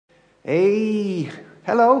Hey,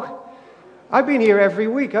 hello. I've been here every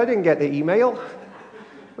week. I didn't get the email.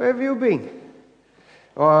 Where have you been?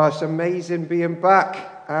 Oh, it's amazing being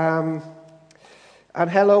back. And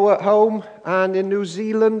hello at home and in New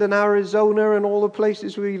Zealand and Arizona and all the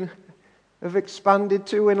places we have expanded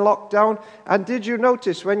to in lockdown. And did you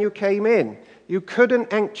notice when you came in, you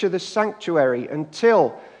couldn't enter the sanctuary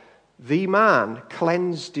until the man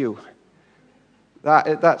cleansed you?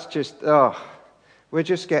 That's just, we're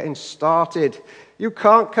just getting started. You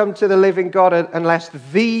can't come to the living God unless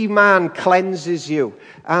the man cleanses you.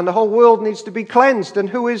 And the whole world needs to be cleansed. And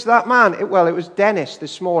who is that man? It was Dennis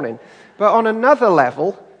this morning. But on another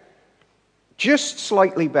level, just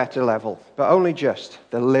slightly better level, but only just,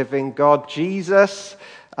 the living God, Jesus.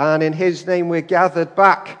 And in his name we're gathered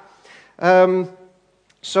back.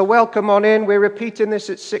 So welcome on in. We're repeating this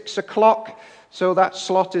at 6 o'clock. So that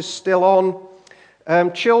slot is still on.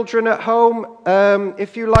 Children at home,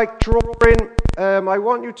 if you like drawing, I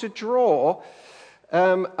want you to draw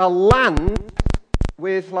a land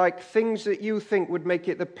with like things that you think would make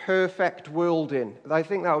it the perfect world in. I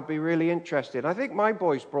think that would be really interesting. I think my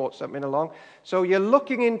boys brought something along. So you're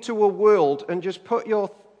looking into a world and just put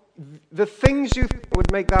the things you think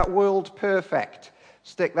would make that world perfect.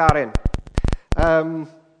 Stick that in.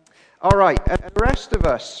 All right, and the rest of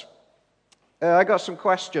us, I got some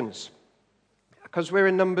questions. Because we're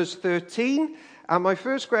in Numbers 13, and my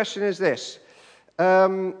first question is this.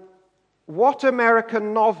 What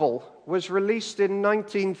American novel was released in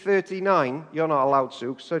 1939? You're not allowed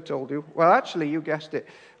to, because I told you. Well, actually, you guessed it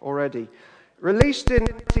already. Released in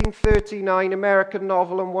 1939, American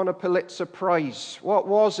novel, and won a Pulitzer Prize. What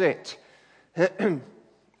was it?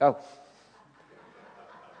 Oh,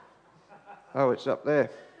 it's up there.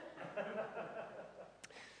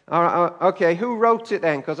 All right, okay, who wrote it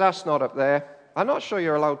then? Because that's not up there. I'm not sure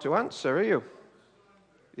you're allowed to answer, are you?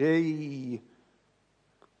 Yay.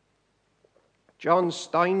 John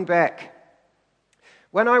Steinbeck.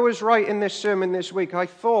 When I was writing this sermon this week, I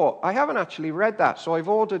thought, I haven't actually read that, so I've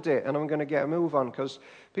ordered it, and I'm going to get a move on, because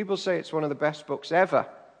people say it's one of the best books ever.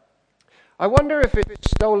 I wonder if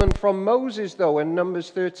it's stolen from Moses, though, in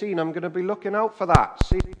Numbers 13. I'm going to be looking out for that.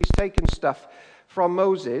 See if he's taken stuff from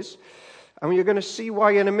Moses. And you're going to see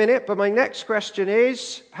why in a minute. But my next question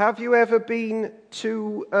is, have you ever been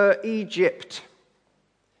to Egypt?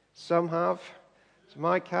 Some have.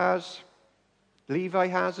 Mike has. Levi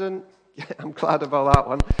hasn't. I'm glad about that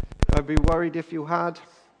one. I'd be worried if you had.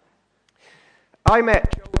 I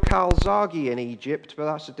met Joe Calzaghe in Egypt, but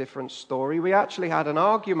that's a different story. We actually had an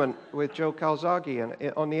argument with Joe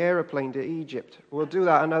Calzaghe on the aeroplane to Egypt. We'll do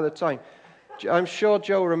that another time. I'm sure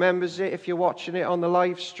Joe remembers it if you're watching it on the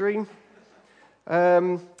live stream.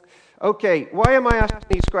 Okay, why am I asking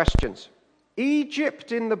these questions?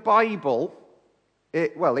 Egypt in the Bible,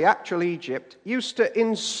 the actual Egypt, used to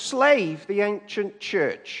enslave the ancient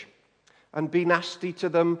church and be nasty to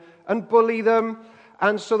them and bully them.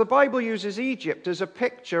 And so the Bible uses Egypt as a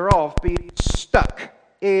picture of being stuck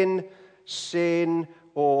in sin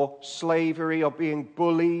or slavery or being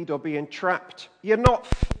bullied or being trapped. You're not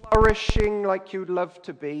flourishing like you'd love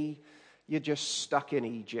to be. You're just stuck in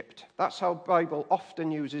Egypt. That's how the Bible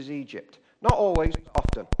often uses Egypt. Not always, but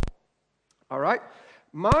often. All right?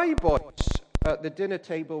 My boys at the dinner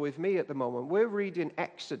table with me at the moment, we're reading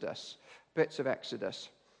Exodus, bits of Exodus.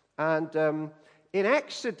 And in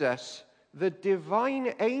Exodus, the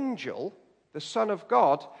divine angel, the Son of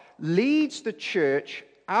God, leads the church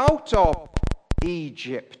out of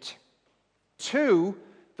Egypt to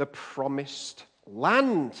the promised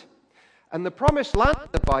land. And the promised land in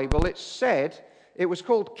the Bible, it said, it was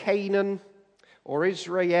called Canaan or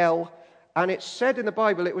Israel. And it said in the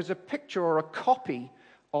Bible it was a picture or a copy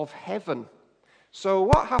of heaven. So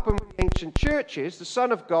what happened with the ancient churches, the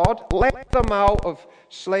Son of God led them out of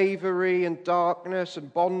slavery and darkness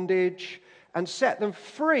and bondage and set them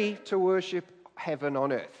free to worship heaven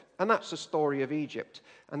on earth. And that's the story of Egypt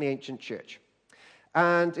and the ancient church.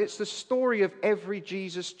 And it's the story of every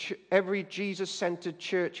Jesus-centered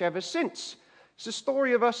church ever since. It's the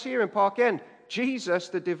story of us here in Park End. Jesus,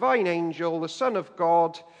 the divine angel, the Son of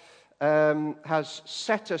God, has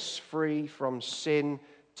set us free from sin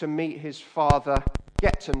to meet his Father,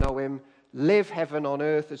 get to know him, live heaven on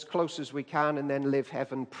earth as close as we can, and then live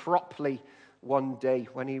heaven properly one day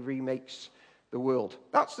when he remakes the world.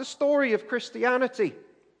 That's the story of Christianity.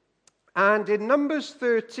 And in Numbers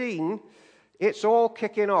 13... it's all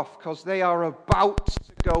kicking off because they are about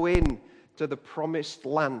to go in to the promised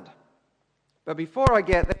land. But before I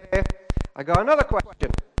get there, I got another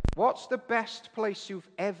question. What's the best place you've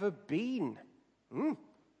ever been?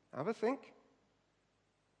 Have a think.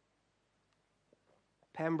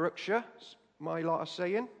 Pembrokeshire, my lot are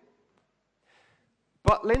saying.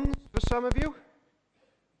 Butlins for some of you?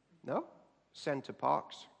 No? Center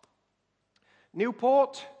Parcs.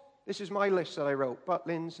 Newport, this is my list that I wrote.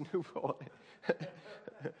 Butlins, Newport.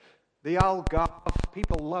 The Algarve,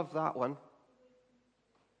 people love that one.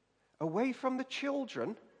 Away from the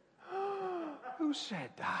children? Who said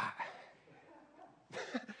that?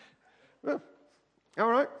 Well, all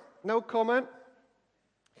right, no comment.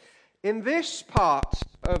 In this part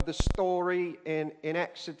of the story in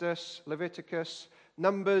Exodus, Leviticus,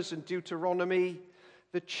 Numbers, and Deuteronomy,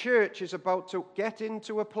 the church is about to get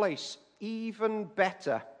into a place even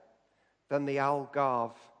better than the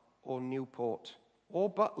Algarve or Newport or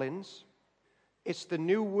Butlins. It's the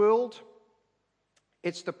new world.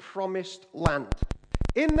 It's the promised land.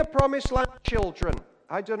 In the promised land, children,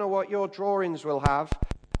 I don't know what your drawings will have.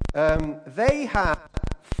 They have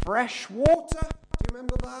fresh water. Do you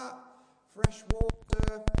remember that? Fresh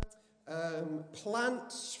water,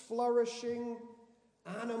 plants flourishing,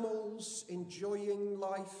 animals enjoying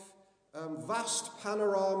life, vast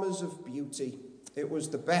panoramas of beauty. It was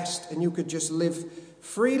the best, and you could just live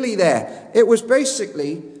freely there. It was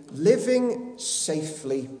basically living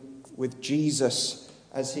safely with Jesus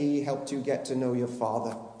as he helped you get to know your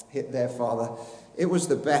father, their father. It was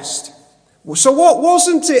the best. So what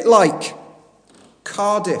wasn't it like?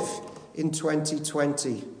 Cardiff in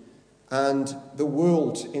 2020 and the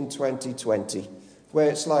world in 2020, where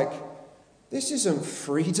it's like, this isn't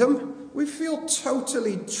freedom. We feel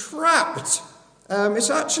totally trapped. It's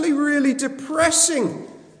actually really depressing.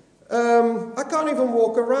 I can't even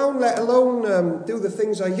walk around, let alone do the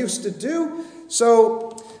things I used to do.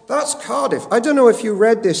 So that's Cardiff. I don't know if you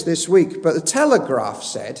read this week, but the Telegraph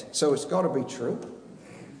said, so it's got to be true.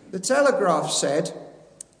 The Telegraph said,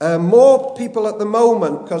 more people at the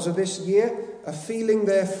moment, because of this year, are feeling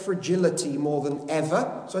their fragility more than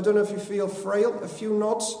ever. So I don't know if you feel frail, a few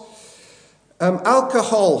nods.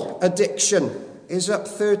 Alcohol addiction is up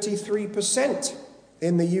 33%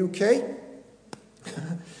 in the UK.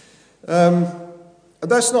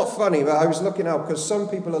 That's not funny, but I was looking out because some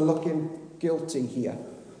people are looking guilty here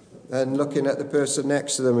and looking at the person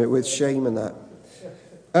next to them with shame and that.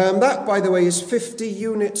 That, by the way, is 50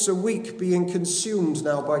 units a week being consumed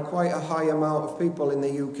now by quite a high amount of people in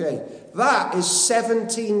the UK. That is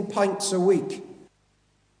 17 pints a week.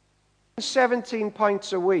 17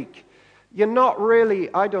 pints a week. You're not really,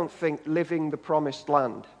 I don't think, living the promised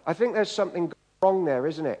land. I think there's something wrong there,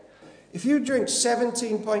 isn't it? If you drink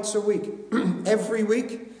 17 pints a week, every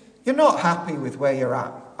week, you're not happy with where you're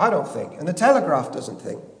at. I don't think. And the Telegraph doesn't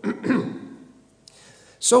think.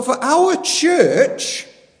 So for our church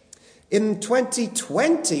in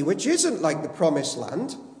 2020, which isn't like the promised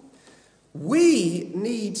land, we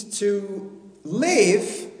need to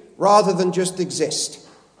live rather than just exist.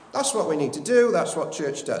 That's what we need to do. That's what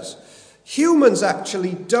church does. Humans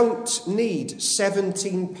actually don't need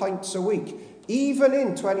 17 pints a week, even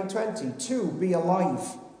in 2020, to be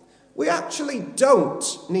alive. We actually don't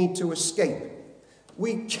need to escape.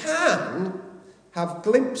 We can have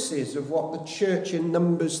glimpses of what the church in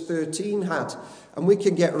Numbers 13 had, and we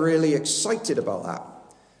can get really excited about that.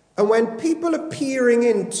 And when people are peering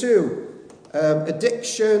into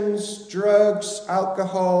addictions, drugs,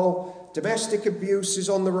 alcohol, domestic abuse is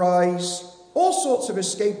on the rise, all sorts of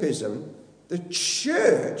escapism, the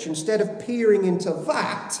church, instead of peering into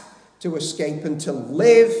that to escape and to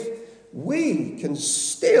live, we can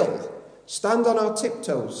still stand on our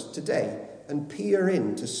tiptoes today and peer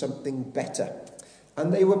into something better.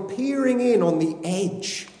 And they were peering in on the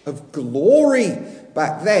edge of glory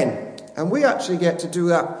back then. And we actually get to do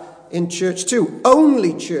that in church too.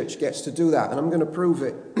 Only church gets to do that, and I'm going to prove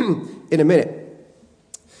it in a minute.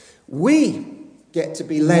 We get to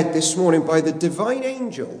be led this morning by the divine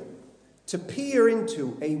angel to peer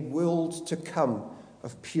into a world to come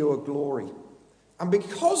of pure glory. And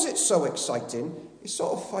because it's so exciting, it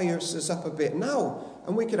sort of fires us up a bit now,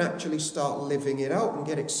 and we can actually start living it out and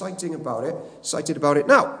get excited about it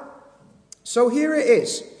now. So here it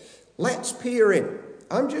is. Let's peer in.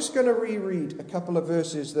 I'm just going to reread a couple of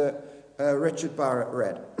verses that Richard Barrett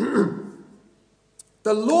read.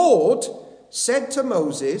 The Lord said to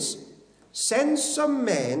Moses, "Send some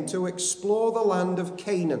men to explore the land of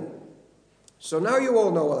Canaan." So now you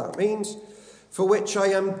all know what that means. "For which I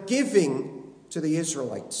am giving to the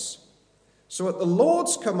Israelites." So at the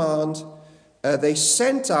Lord's command, they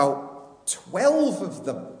sent out 12 of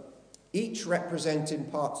them, each representing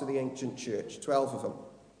parts of the ancient church, 12 of them.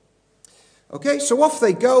 Okay, so off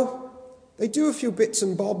they go. They do a few bits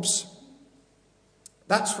and bobs.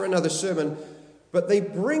 That's for another sermon. But they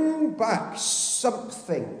bring back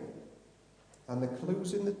something. And the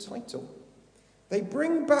clue's in the title. They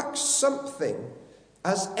bring back something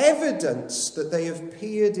as evidence that they have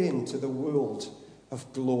peered into the world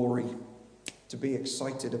of glory to be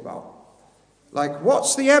excited about. Like,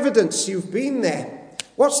 what's the evidence you've been there?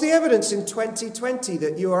 What's the evidence in 2020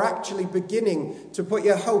 that you are actually beginning to put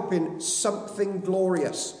your hope in something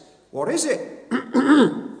glorious? What is it?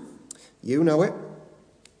 You know it.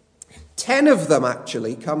 10 of them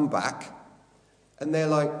actually come back and they're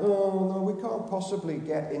like, oh, no, we can't possibly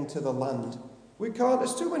get into the land. We can't,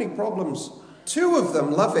 there's too many problems. 2 of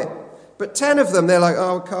them love it, but 10 of them, they're like,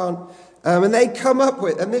 oh, I can't. And they come up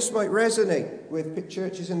with, and this might resonate with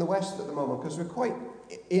churches in the West at the moment because we're quite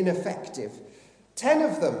ineffective. 10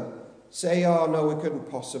 of them say, oh, no, we couldn't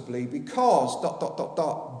possibly because ...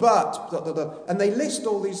 but ... And they list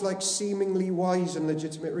all these like seemingly wise and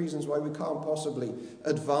legitimate reasons why we can't possibly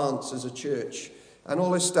advance as a church and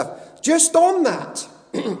all this stuff. Just on that,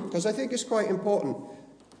 because I think it's quite important,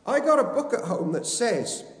 I got a book at home that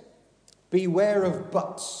says, beware of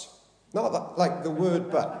buts. Not that, like the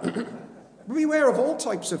word but. Beware of all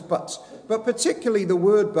types of buts, but particularly the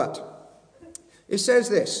word but. It says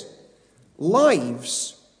this,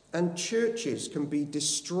 lives and churches can be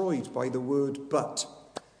destroyed by the word but.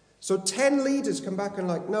 So 10 leaders come back and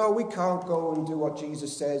like, no, we can't go and do what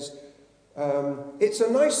Jesus says. It's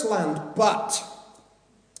a nice land, but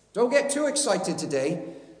don't get too excited today.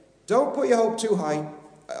 Don't put your hope too high.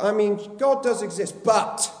 I mean, God does exist,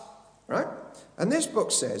 but, right? And this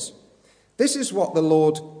book says, this is what the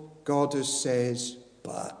Lord God says,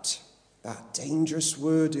 but. That dangerous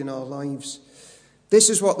word in our lives. This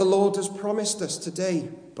is what the Lord has promised us today,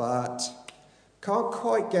 but can't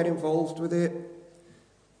quite get involved with it.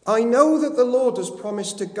 I know that the Lord has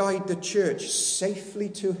promised to guide the church safely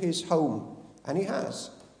to his home, and he has,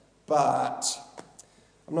 but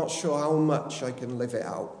I'm not sure how much I can live it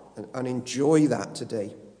out and enjoy that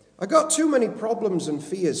today. I got too many problems and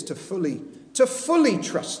fears to fully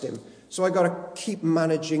trust him, so I got to keep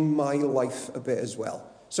managing my life a bit as well.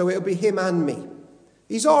 So it'll be him and me.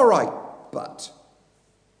 He's all right, but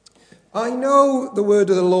I know the word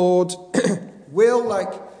of the Lord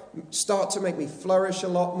will start to make me flourish a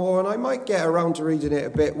lot more, and I might get around to reading it a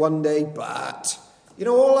bit one day, but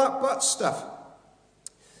all that but stuff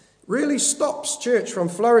really stops church from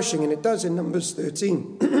flourishing, and it does in Numbers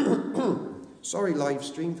 13. Sorry, live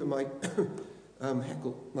stream, for my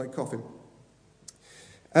my coughing.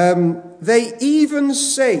 They even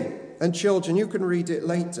say, and children, you can read it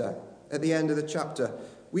later at the end of the chapter,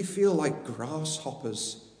 we feel like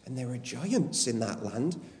grasshoppers, and there are giants in that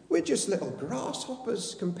land. We're just little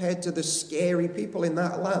grasshoppers compared to the scary people in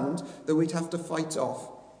that land that we'd have to fight off.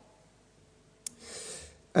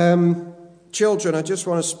 Children, I just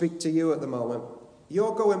want to speak to you at the moment.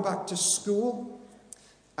 You're going back to school,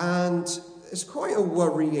 and it's quite a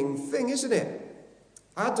worrying thing, isn't it?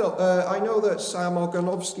 I know that Sam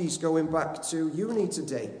Oganovsky's going back to uni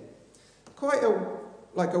today. Quite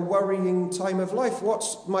a worrying time of life.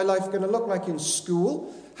 What's my life going to look like in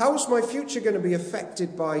school? How's my future going to be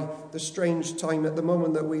affected by the strange time at the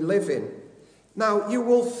moment that we live in? Now, you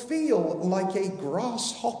will feel like a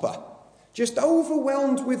grasshopper, just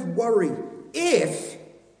overwhelmed with worry, if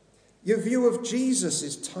your view of Jesus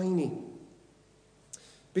is tiny.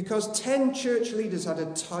 Because 10 church leaders had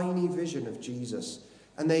a tiny vision of Jesus.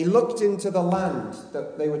 And they looked into the land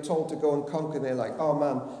that they were told to go and conquer. And they're like, oh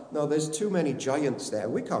man, no, there's too many giants there.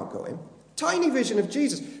 We can't go in. Tiny vision of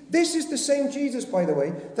Jesus. This is the same Jesus, by the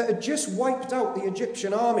way, that had just wiped out the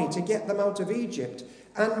Egyptian army to get them out of Egypt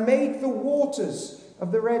and made the waters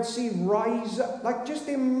of the Red Sea rise up. Like, just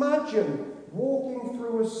imagine walking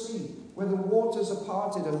through a sea where the waters are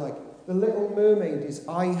parted and the Little Mermaid is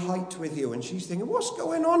eye height with you, and she's thinking, what's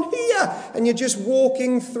going on here? And you're just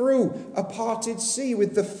walking through a parted sea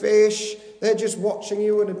with the fish. They're just watching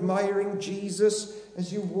you and admiring Jesus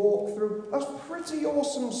as you walk through. That's pretty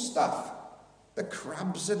awesome stuff. The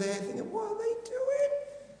crabs are there thinking, what are they doing?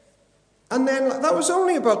 And then that was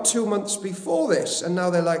only about 2 months before this, and now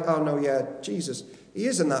they're like, oh no, yeah, Jesus, he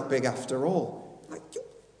isn't that big after all.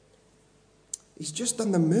 He's just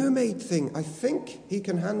done the mermaid thing. I think he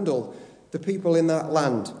can handle the people in that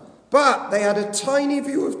land. But they had a tiny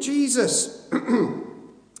view of Jesus.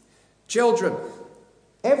 Children,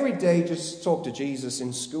 every day just talk to Jesus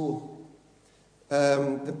in school.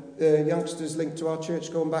 The youngsters linked to our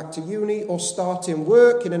church going back to uni or starting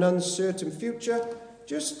work in an uncertain future,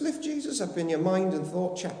 just lift Jesus up in your mind and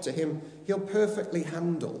thought, chat to him. He'll perfectly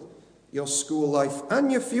handle your school life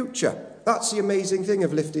and your future. That's the amazing thing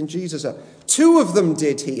of lifting Jesus up. 2 of them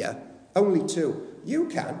did here. Only 2. You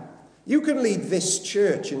can. You can lead this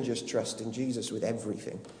church and just trust in Jesus with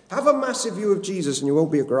everything. Have a massive view of Jesus and you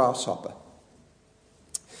won't be a grasshopper.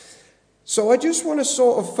 So I just want to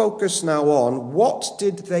sort of focus now on what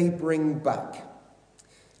did they bring back?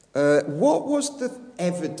 What was the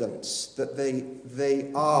evidence that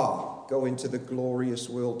they are going to the glorious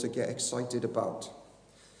world to get excited about?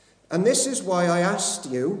 And this is why I asked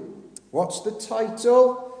you, what's the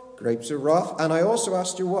title? Grapes of Wrath. And I also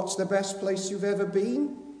asked you, what's the best place you've ever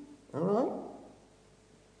been? All right.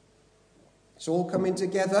 It's all coming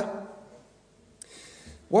together.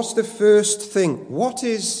 What's the first thing? What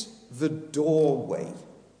is the doorway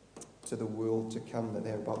to the world to come that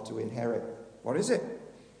they're about to inherit? What is it?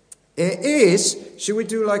 It is, should we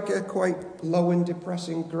do like a quite low and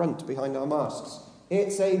depressing grunt behind our masks?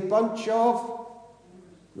 It's a bunch of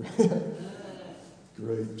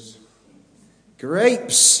grapes.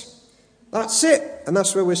 Grapes. That's it. And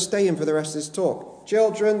that's where we're staying for the rest of this talk.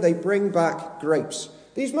 Children, they bring back grapes.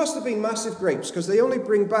 These must have been massive grapes because they only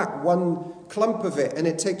bring back one clump of it and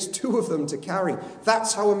it takes two of them to carry.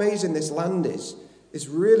 That's how amazing this land is. It's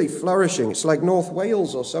really flourishing. It's like North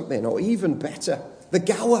Wales or something, or even better. The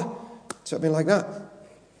Gower, something like that.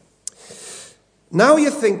 Now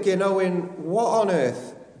you're thinking, Owen, what on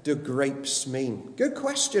earth do grapes mean? Good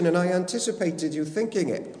question, and I anticipated you thinking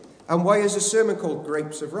it. And why is a sermon called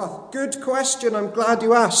Grapes of Wrath? Good question, I'm glad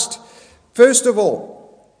you asked. First of all,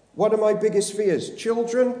 one of my biggest fears,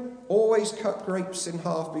 children, always cut grapes in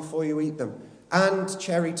half before you eat them. And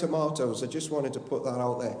cherry tomatoes, I just wanted to put that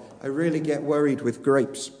out there. I really get worried with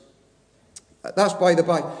grapes. That's by the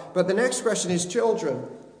by. But the next question is, children,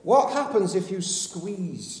 what happens if you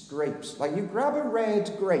squeeze grapes? Like you grab a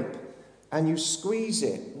red grape and you squeeze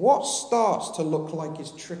it. What starts to look like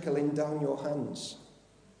is trickling down your hands?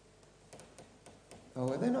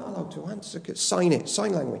 Oh, they're not allowed to answer. Sign it.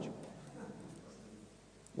 Sign language.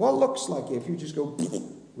 What looks like it if you just go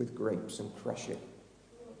with grapes and crush it?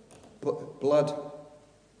 Blood.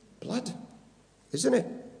 Blood, isn't it?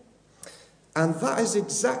 And that is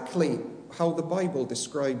exactly how the Bible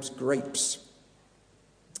describes grapes.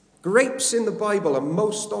 Grapes in the Bible are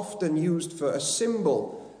most often used for a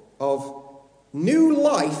symbol of new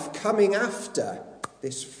life coming after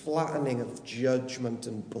this flattening of judgment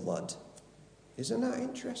and blood. Isn't that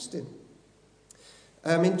interesting?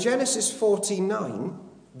 In Genesis 49,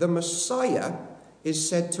 the Messiah is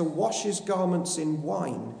said to wash his garments in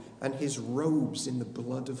wine and his robes in the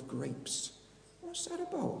blood of grapes. What's that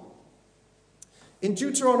about? In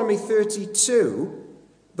Deuteronomy 32,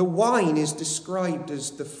 the wine is described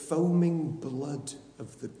as the foaming blood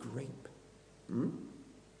of the grape.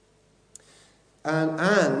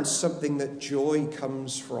 And something that joy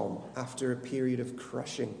comes from after a period of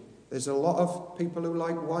crushing. There's a lot of people who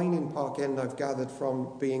like wine in Park End, I've gathered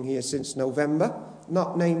from being here since November,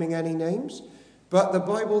 not naming any names. But the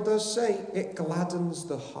Bible does say it gladdens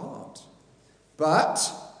the heart.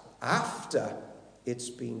 But after it's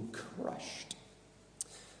been crushed.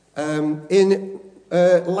 In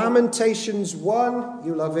Lamentations 1,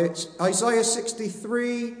 you love it, Isaiah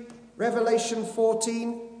 63, Revelation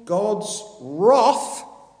 14, God's wrath,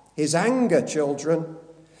 his anger, children,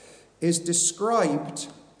 is described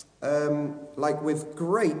like with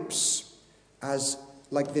grapes as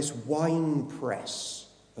like this wine press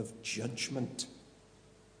of judgment,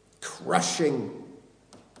 crushing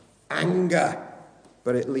anger,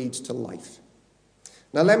 but it leads to life.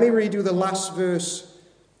 Now let me read you the last verse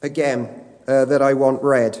again that I want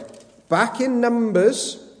read. Back in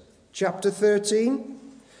Numbers chapter 13,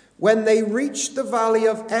 when they reached the valley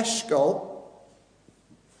of Eshcol,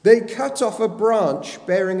 they cut off a branch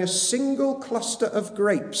bearing a single cluster of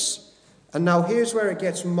grapes. And now here's where it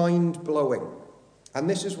gets mind-blowing. And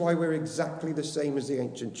this is why we're exactly the same as the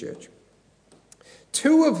ancient church.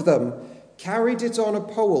 2 of them carried it on a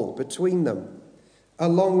pole between them,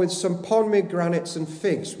 along with some pomegranates and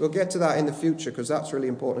figs. We'll get to that in the future because that's really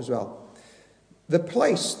important as well. The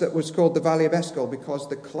place that was called the Valley of Eshcol because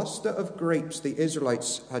the cluster of grapes the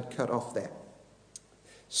Israelites had cut off there.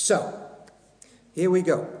 So, here we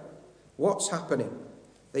go. What's happening?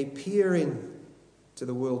 They peer in to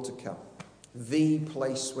the world to come. The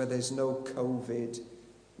place where there's no COVID,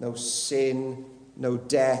 no sin, no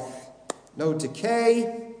death, no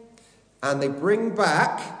decay. And they bring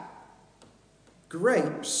back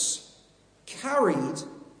grapes carried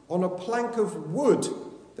on a plank of wood,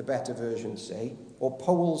 the better versions say, or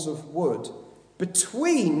poles of wood,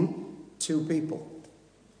 between 2 people.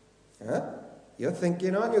 You're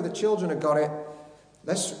thinking, aren't you? The children have got it.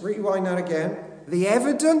 Let's rewind that again. The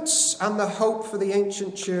evidence and the hope for the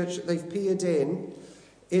ancient church that they've peered in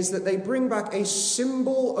is that they bring back a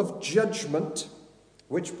symbol of judgment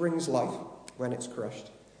which brings life when it's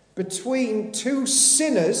crushed, between two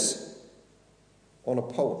sinners on a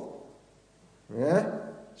pole. Yeah?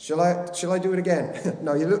 Shall I do it again?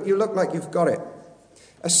 No, you look like you've got it.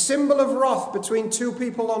 A symbol of wrath between two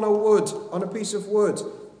people on a piece of wood,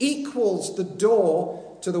 equals the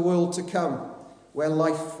door to the world to come, where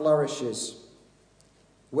life flourishes,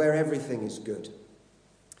 where everything is good.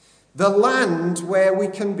 The land where we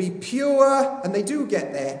can be pure, and they do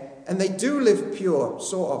get there, and they do live pure,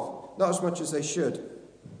 sort of, not as much as they should.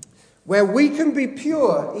 Where we can be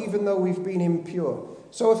pure even though we've been impure.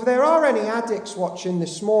 So if there are any addicts watching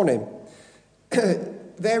this morning,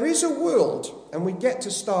 there is a world, and we get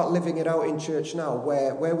to start living it out in church now,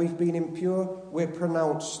 where we've been impure, we're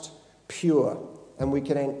pronounced pure, and we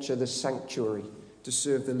can enter the sanctuary to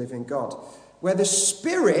serve the living God. Where the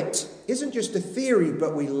Spirit isn't just a theory,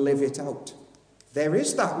 but we live it out. There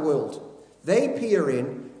is that world. They peer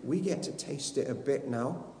in, we get to taste it a bit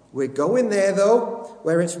now. We're going there, though,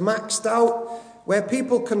 where it's maxed out, where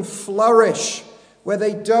people can flourish, where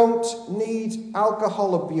they don't need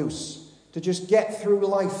alcohol abuse to just get through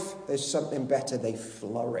life. There's something better. They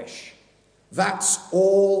flourish. That's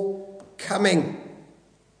all coming.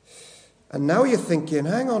 And now you're thinking,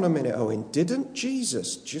 hang on a minute, Owen, didn't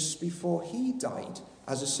Jesus, just before he died,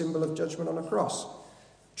 as a symbol of judgment on a cross,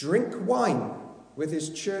 drink wine with his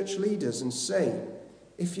church leaders and say,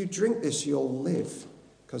 if you drink this, you'll live,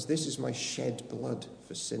 because this is my shed blood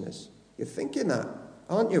for sinners? You're thinking that,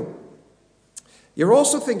 aren't you? You're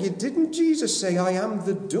also thinking, didn't Jesus say, I am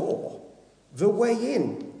the door, the way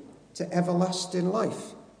in to everlasting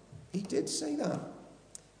life? He did say that.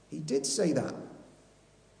 He did say that.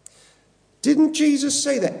 Didn't Jesus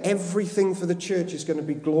say that everything for the church is going to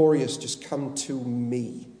be glorious? Just come to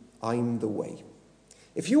me. I'm the way.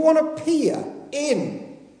 If you want to peer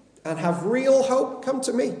in and have real hope, come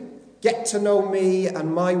to me. Get to know me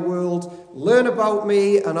and my world. Learn about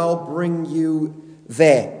me, and I'll bring you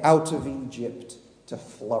there, out of Egypt, to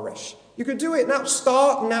flourish. You can do it now.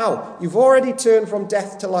 Start now. You've already turned from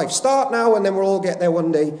death to life. Start now, and then we'll all get there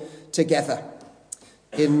one day together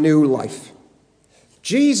in new life.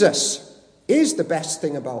 Jesus is the best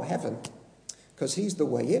thing about heaven, because he's the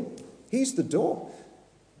way in. He's the door.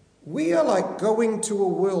 We are like going to a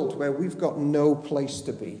world where we've got no place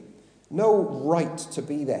to be, no right to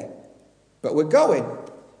be there. But we're going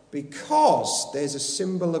because there's a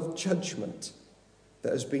symbol of judgment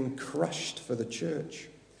that has been crushed for the church,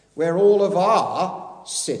 where all of our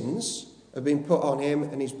sins have been put on him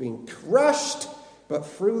and he's been crushed, but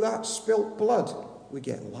through that spilt blood we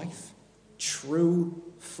get life, true,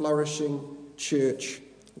 flourishing church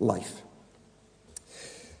life.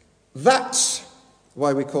 That's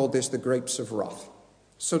why we call this the grapes of wrath.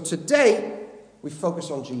 So today we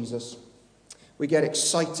focus on Jesus. We get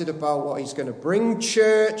excited about what he's going to bring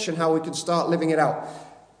church and how we can start living it out.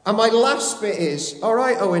 And my last bit is, all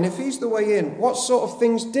right, Owen, if he's the way in, what sort of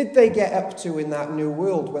things did they get up to in that new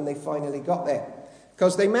world when they finally got there?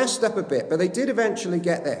 Because they messed up a bit, but they did eventually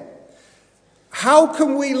get there. How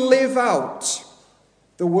can we live out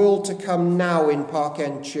the world to come now in Park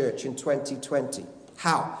End Church in 2020?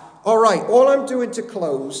 How? All right, all I'm doing to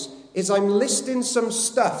close is I'm listing some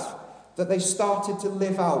stuff that they started to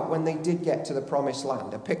live out when they did get to the promised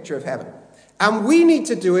land, a picture of heaven. And we need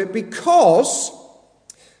to do it because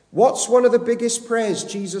what's one of the biggest prayers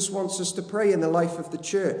Jesus wants us to pray in the life of the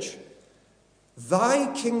church?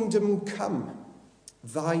 Thy kingdom come,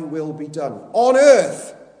 thy will be done, on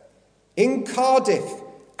earth, in Cardiff,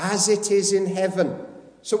 as it is in heaven.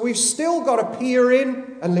 So we've still got to peer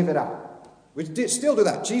in and live it out. We still do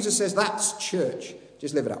that. Jesus says that's church.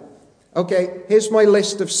 Just live it out. Okay, here's my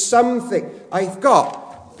list of something. I've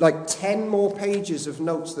got like 10 more pages of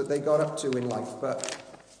notes that they got up to in life, but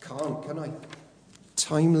can I?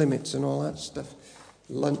 Time limits and all that stuff.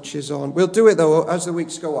 Lunch is on. We'll do it, though, as the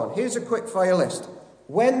weeks go on. Here's a quick fire list.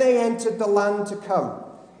 When they entered the land to come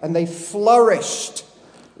and they flourished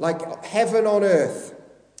like heaven on earth,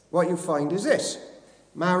 what you find is this.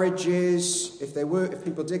 Marriages, if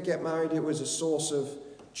people did get married, it was a source of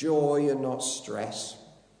joy and not stress.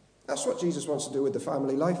 That's what Jesus wants to do with the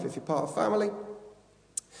family life, if you're part of family.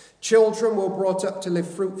 Children were brought up to live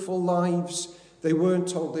fruitful lives. They weren't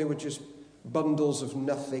told they were just bundles of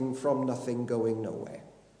nothing from nothing going nowhere.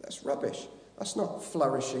 That's rubbish. That's not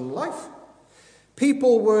flourishing life.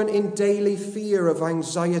 People weren't in daily fear of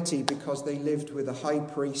anxiety because they lived with a high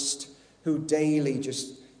priest who daily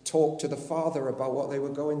just talked to the Father about what they were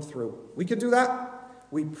going through. We can do that.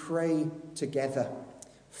 We pray together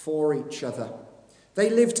for each other. They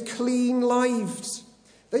lived clean lives.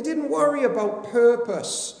 They didn't worry about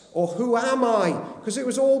purpose or who am I? Because it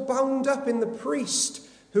was all bound up in the priest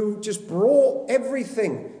who just brought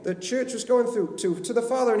everything that church was going through to the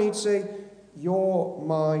Father, and he'd say, you're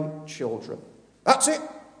my children. That's it.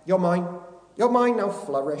 You're mine. You're mine now.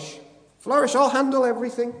 Flourish. Flourish. I'll handle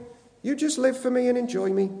everything. You just live for me and enjoy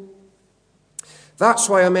me. That's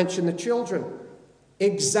why I mentioned the children.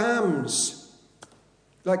 Exams.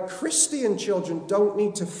 Like Christian children don't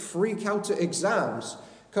need to freak out at exams.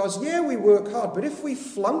 Because, yeah, we work hard, but if we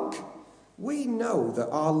flunk, we know that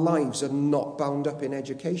our lives are not bound up in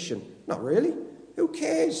education. Not really. Who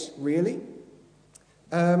cares, really?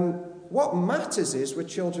 What matters is we're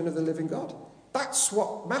children of the living God. That's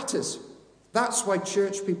what matters. That's why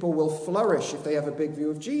church people will flourish if they have a big view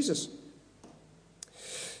of Jesus.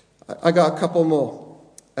 I got a couple more.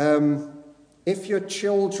 If your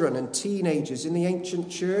children and teenagers in the ancient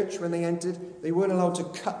church, when they entered, they weren't allowed to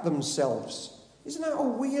cut themselves. Isn't that a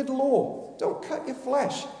weird law? Don't cut your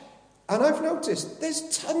flesh. And I've noticed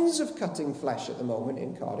there's tons of cutting flesh at the moment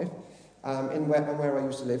in Cardiff, where I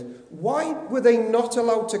used to live. Why were they not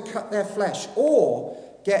allowed to cut their flesh or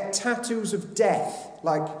get tattoos of death,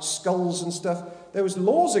 like skulls and stuff? There was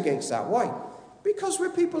laws against that. Why? Because we're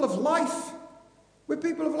people of life. We're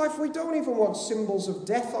people of life. We don't even want symbols of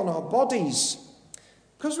death on our bodies.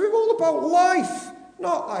 Because we're all about life,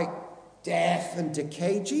 not like death and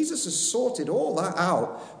decay. Jesus has sorted all that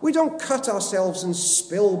out. We don't cut ourselves and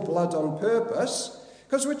spill blood on purpose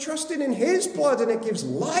because we're trusting in his blood and it gives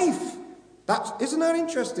life. Isn't that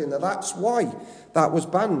interesting that that's why that was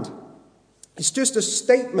banned? It's just a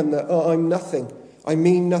statement that, I'm nothing. I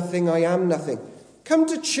mean nothing. I am nothing. Come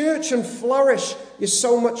to church and flourish. You're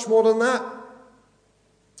so much more than that.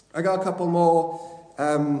 I got a couple more.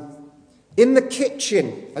 In the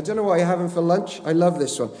kitchen. I don't know what you're having for lunch. I love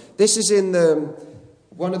this one. This is in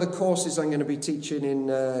one of the courses I'm going to be teaching in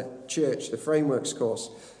church, the Frameworks course.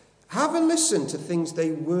 Have a listen to things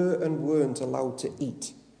they were and weren't allowed to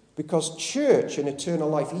eat. Because church and eternal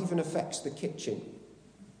life even affects the kitchen.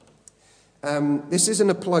 This isn't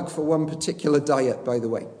a plug for one particular diet, by the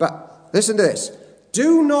way. But listen to this.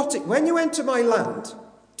 Do not, when you enter my land,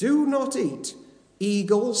 do not eat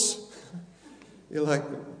eagles. You're like,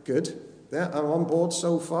 good. Yeah, I'm on board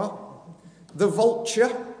so far. The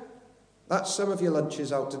vulture. That's some of your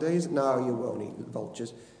lunches out today, isn't it? No, you won't eat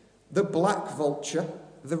vultures. The black vulture.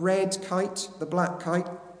 The red kite. The black kite.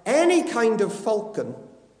 Any kind of falcon.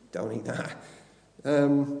 Don't eat that.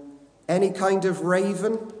 Any kind of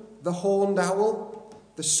raven. The horned owl.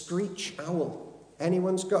 The screech owl.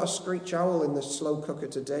 Anyone's got a screech owl in the slow cooker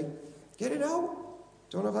today? Get it out.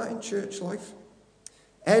 Don't have that in church life.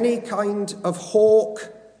 Any kind of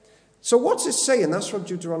hawk. So what's it saying? That's from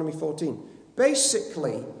Deuteronomy 14.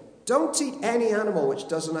 Basically, don't eat any animal which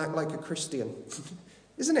doesn't act like a Christian.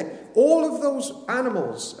 Isn't it? All of those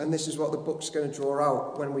animals, and this is what the book's going to draw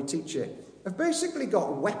out when we teach it, have basically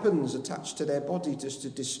got weapons attached to their body just to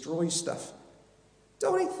destroy stuff.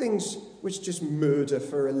 Don't eat things which just murder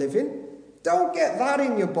for a living. Don't get that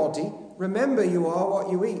in your body. Remember, you are what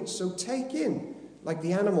you eat. So take in, like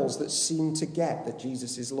the animals that seem to get that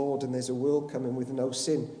Jesus is Lord and there's a world coming with no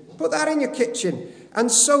sin. Put that in your kitchen.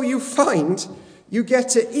 And so you find you get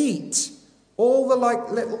to eat all the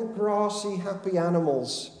like little grassy, happy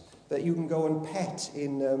animals that you can go and pet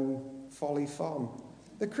in Folly Farm.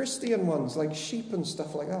 The Christian ones, like sheep and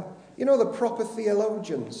stuff like that. You know, the proper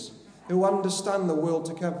theologians who understand the world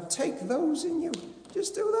to come. Take those in you.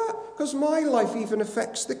 Just do that. Because my life even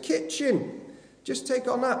affects the kitchen. Just take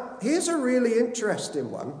on that. Here's a really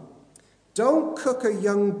interesting one. Don't cook a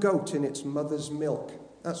young goat in its mother's milk.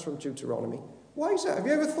 That's from Deuteronomy. Why is that? Have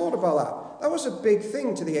you ever thought about that? That was a big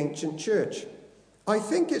thing to the ancient church. I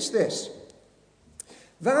think it's this.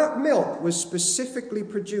 That milk was specifically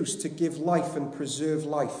produced to give life and preserve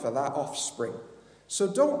life for that offspring. So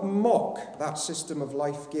don't mock that system of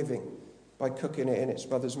life-giving by cooking it in its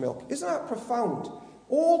mother's milk. Isn't that profound?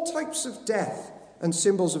 All types of death and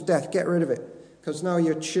symbols of death, get rid of it. Because now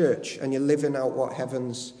you're church and you're living out what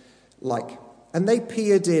heaven's like. And they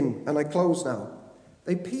peered in, and I close now.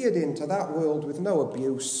 They peered into that world with no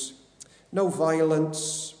abuse, no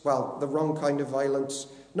violence, well, the wrong kind of violence,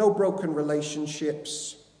 no broken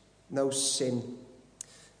relationships, no sin.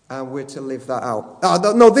 And we're to live that out.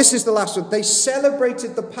 No, this is the last one. They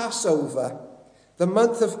celebrated the Passover, the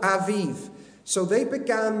month of Aviv. So they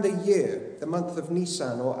began the year, the month of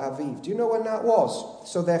Nisan or Aviv. Do you know when that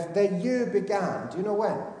was? So their year began, do you know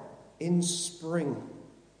when? In spring.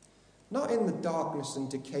 Not in the darkness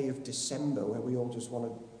and decay of December where we all just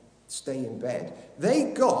want to stay in bed.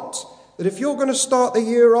 They got that if you're going to start the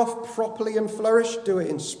year off properly and flourish, do it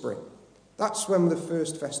in spring. That's when the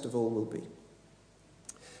first festival will be.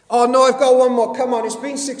 Oh, no, I've got one more. Come on, it's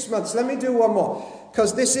been 6 months. Let me do one more.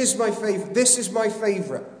 Because this is my favorite. This is my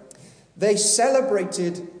favorite. They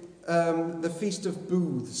celebrated the Feast of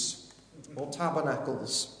Booths, or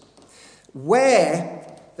Tabernacles, where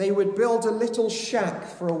they would build a little shack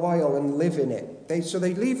for a while and live in it. So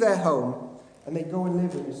they'd leave their home and they'd go and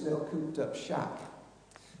live in this little cooped-up shack.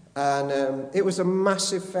 And it was a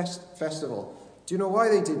massive festival. Do you know why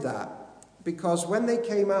they did that? Because when they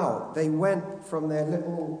came out, they went from their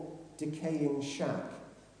little decaying shack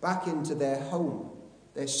back into their home,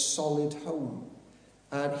 their solid home.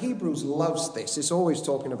 And Hebrews loves this. It's always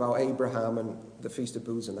talking about Abraham and the Feast of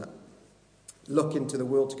Booths and that. Look into the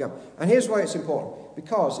world to come. And here's why it's important.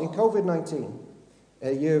 Because in COVID-19,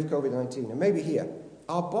 a year of COVID-19, and maybe here,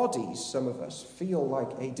 our bodies, some of us, feel like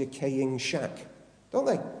a decaying shack, don't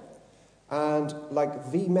they? And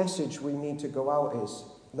like the message we need to go out is,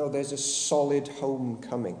 no, there's a solid home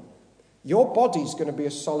coming. Your body's going to be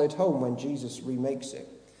a solid home when Jesus remakes it.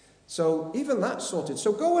 So even that's sorted.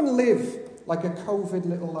 So go and live like a COVID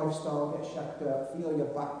little lifestyle, get shacked up, feel your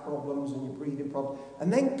back problems and your breathing problems,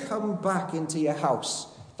 and then come back into your house.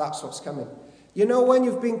 That's what's coming. You know, when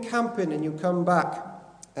you've been camping and you come back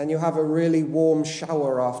and you have a really warm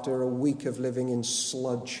shower after a week of living in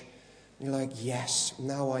sludge, you're like, yes,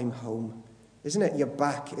 now I'm home. Isn't it? You're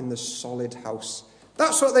back in the solid house.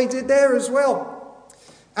 That's what they did there as well.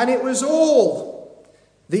 And it was all,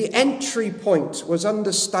 the entry point was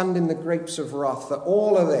understanding the grapes of wrath, that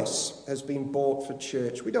all of this has been bought for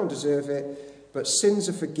church. We don't deserve it, but sins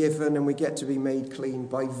are forgiven and we get to be made clean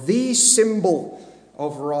by the symbol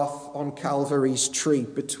of wrath on Calvary's tree.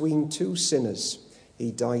 Between two sinners,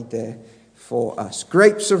 he died there for us.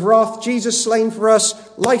 Grapes of wrath, Jesus slain for us.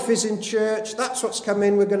 Life is in church. That's what's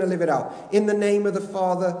coming. We're going to live it out. In the name of the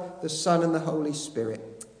Father, the Son, and the Holy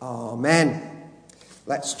Spirit. Amen.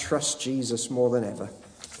 Let's trust Jesus more than ever.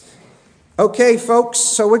 Okay, folks,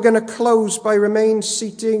 so we're going to close by remain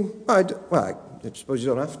seating. I suppose you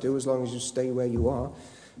don't have to, as long as you stay where you are.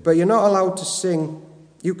 But you're not allowed to sing.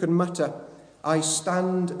 You can mutter, I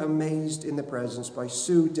Stand Amazed in the Presence, by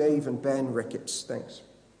Sue, Dave, and Ben Ricketts. Thanks.